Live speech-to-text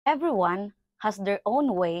Everyone has their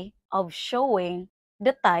own way of showing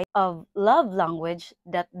the type of love language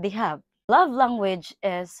that they have. Love language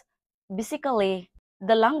is basically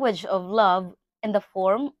the language of love in the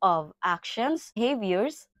form of actions,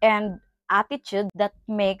 behaviors, and attitude that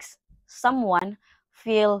makes someone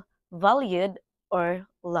feel valued or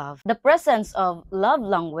loved. The presence of love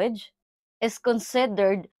language is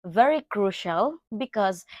considered very crucial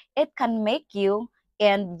because it can make you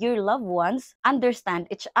and your loved ones understand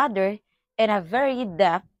each other in a very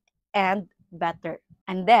depth and better.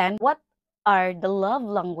 And then, what are the love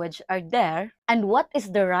language are there, and what is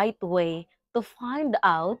the right way to find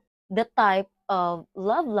out the type of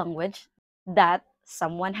love language that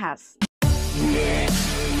someone has?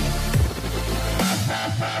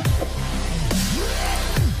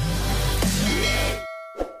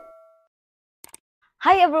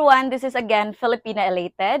 Hi everyone, this is again Filipina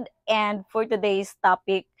Elated, and for today's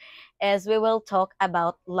topic is we will talk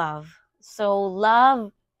about love. So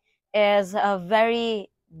love is a very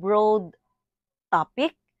broad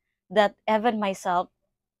topic that even myself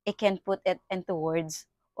I can put it into words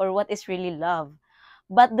or what is really love.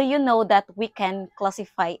 But do you know that we can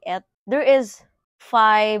classify it? There is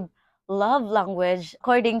five love language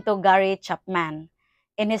according to Gary Chapman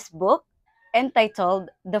in his book entitled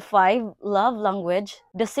The Five Love Language: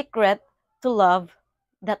 The Secret to Love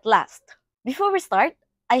That Lasts. Before we start,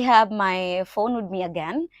 I have my phone with me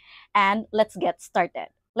again and let's get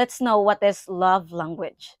started. Let's know what is love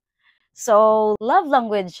language. So, love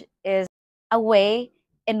language is a way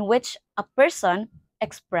in which a person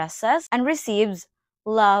expresses and receives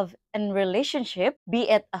love in relationship, be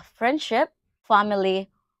it a friendship, family,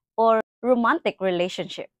 or romantic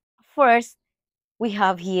relationship. First, we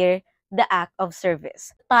have here the act of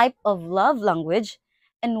service, type of love language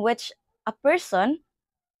in which a person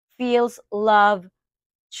feels love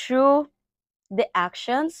through the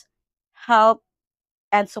actions, help,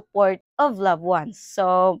 and support of loved ones.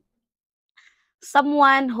 So,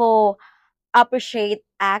 someone who appreciate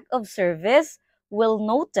act of service will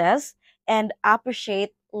notice and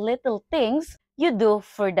appreciate little things you do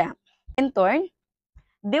for them. In turn,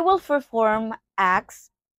 they will perform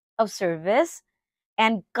acts of service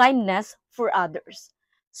and kindness for others.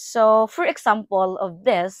 So, for example of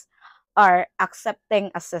this are accepting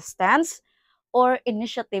assistance or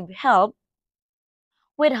initiative help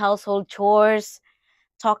with household chores,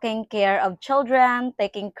 taking care of children,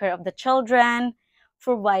 taking care of the children,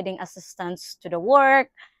 providing assistance to the work,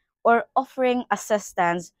 or offering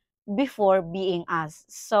assistance before being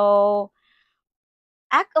asked. So,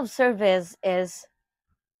 act of service is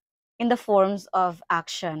in the forms of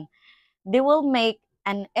action. They will make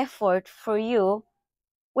an effort for you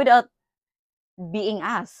without being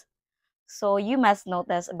asked. So, you must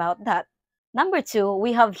notice about that. Number two,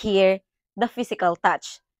 we have here the physical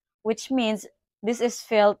touch, which means this is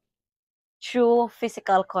felt through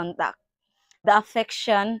physical contact. The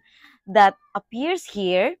affection that appears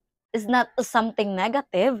here is not something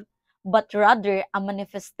negative, but rather a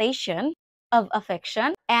manifestation of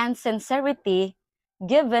affection and sincerity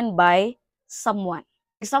given by someone.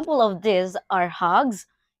 Example of this are hugs,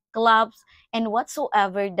 claps, and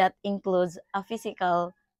whatsoever that includes a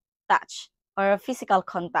physical touch or a physical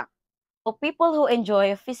contact. So people who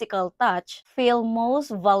enjoy physical touch feel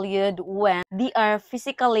most valued when they are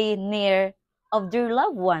physically near of their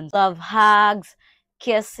loved ones. Love hugs,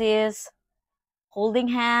 kisses, holding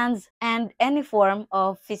hands, and any form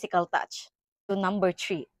of physical touch. To number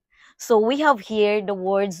three. So we have here the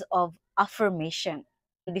words of affirmation,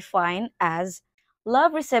 defined as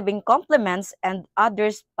love receiving compliments and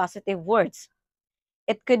others' positive words.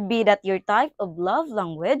 It could be that your type of love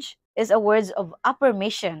language is a words of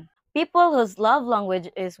affirmation. People whose love language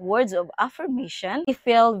is words of affirmation, they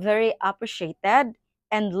feel very appreciated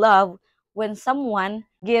and loved when someone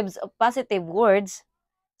gives positive words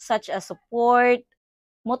such as support,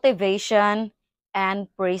 motivation, and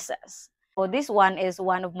praises. So this one is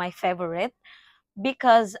one of my favorite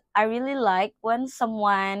because I really like when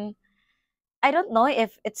someone, I don't know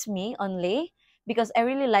if it's me only, because I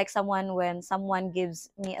really like someone when someone gives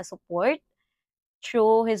me a support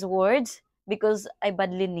through his words because I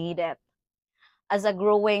badly need it. As a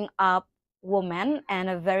growing up woman and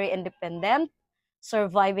a very independent,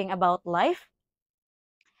 surviving about life,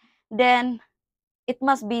 then it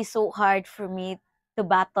must be so hard for me to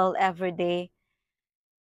battle every day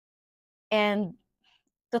and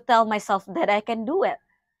to tell myself that I can do it.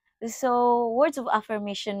 So words of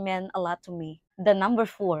affirmation meant a lot to me. The number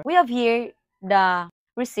four, we have here the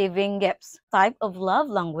receiving gifts, type of love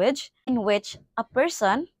language in which a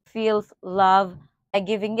person feels love by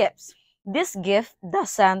giving gifts. This gift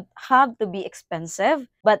doesn't have to be expensive,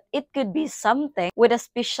 but it could be something with a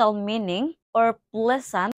special meaning or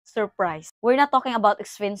pleasant surprise. We're not talking about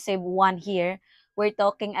expensive one here. We're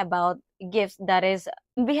talking about gifts that is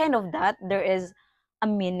behind of that there is a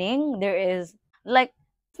meaning. There is like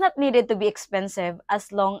it's not needed to be expensive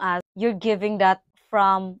as long as you're giving that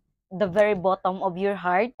from the very bottom of your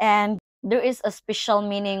heart and there is a special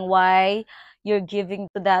meaning why you're giving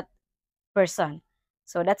to that person.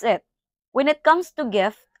 So that's it. When it comes to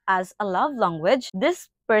gift as a love language, this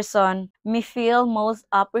person may feel most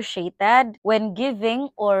appreciated when giving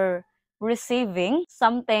or receiving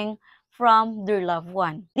something from their loved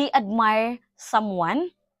one. They admire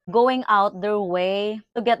someone going out their way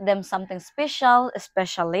to get them something special,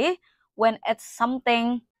 especially when it's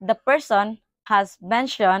something the person has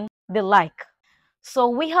mentioned they like. So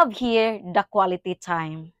we have here the quality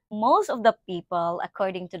time. Most of the people,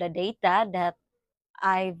 according to the data that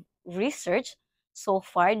I've researched so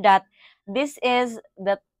far, that this is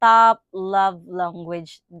the top love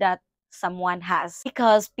language that someone has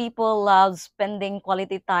because people love spending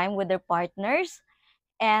quality time with their partners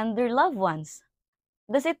and their loved ones.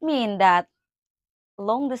 Does it mean that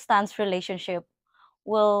long distance relationship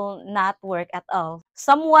will not work at all?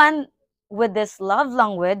 Someone with this love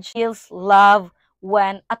language feels love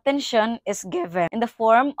when attention is given in the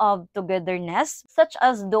form of togetherness, such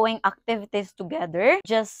as doing activities together,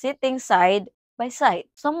 just sitting side by side.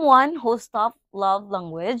 Someone whose top love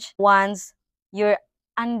language wants your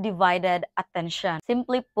undivided attention.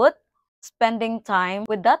 Simply put, spending time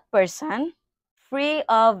with that person, free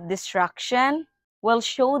of distraction, will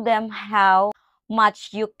show them how much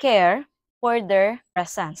you care for their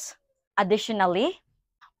presence. Additionally,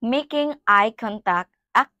 making eye contact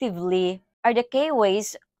actively are the key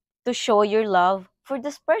ways to show your love for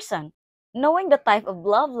this person. Knowing the type of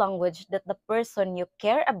love language that the person you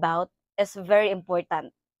care about is very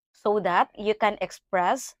important so that you can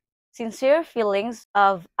express sincere feelings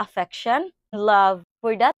of affection and love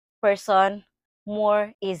for that person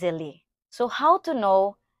more easily. So how to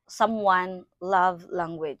know someone love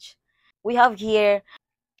language? We have here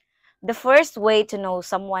the first way to know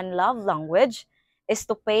someone love language is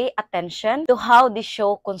to pay attention to how they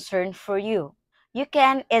show concern for you. You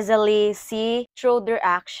can easily see through their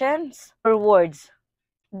actions or words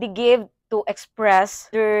they give to express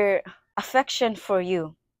their affection for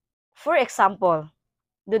you. For example,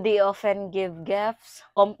 do they often give gifts,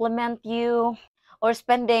 compliment you, or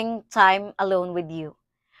spending time alone with you?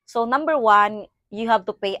 So number one, you have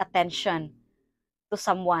to pay attention to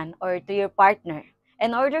someone or to your partner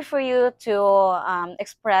in order for you to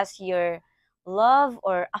express your love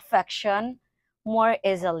or affection more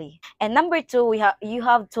easily. And number two, you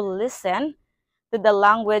have to listen to the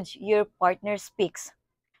language your partner speaks.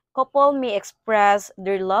 Couple may express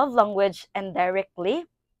their love language indirectly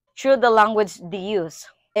through the language they use.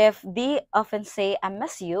 If they often say I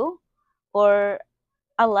miss you or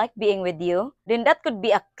I like being with you, then that could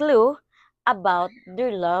be a clue about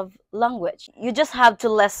their love language. You just have to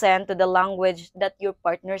listen to the language that your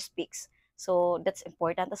partner speaks. So that's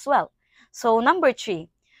important as well. So number three,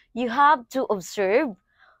 you have to observe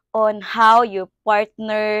on how your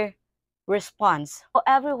partner responds. So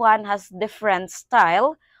everyone has different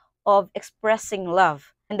style of expressing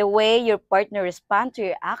love. And the way your partner responds to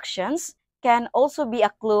your actions can also be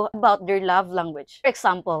a clue about their love language. For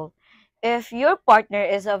example, if your partner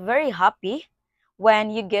is very happy when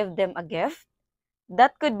you give them a gift,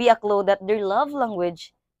 that could be a clue that their love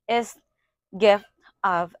language is gift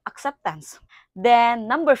of acceptance. Then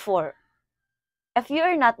number four, if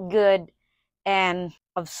you're not good in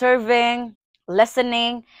observing,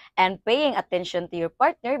 listening, and paying attention to your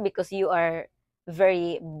partner because you are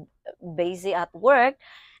very busy at work,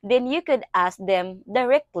 then you could ask them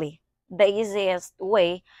directly. The easiest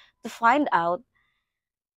way to find out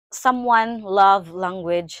someone love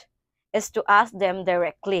language is to ask them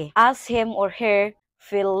directly. Ask him or her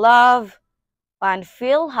feel love and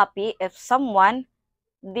feel happy if someone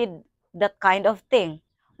did that kind of thing.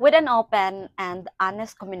 With an open and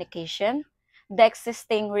honest communication, the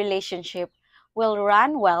existing relationship will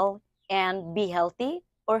run well and be healthy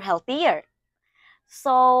or healthier.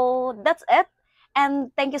 So that's it. And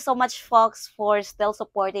thank you so much, folks, for still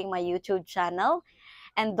supporting my YouTube channel.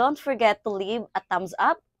 And don't forget to leave a thumbs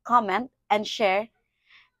up, comment, and share.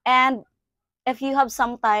 And if you have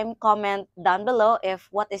some time, comment down below if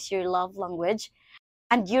what is your love language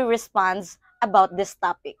and your response about this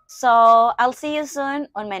topic. So I'll see you soon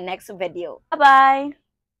on my next video. Bye-bye!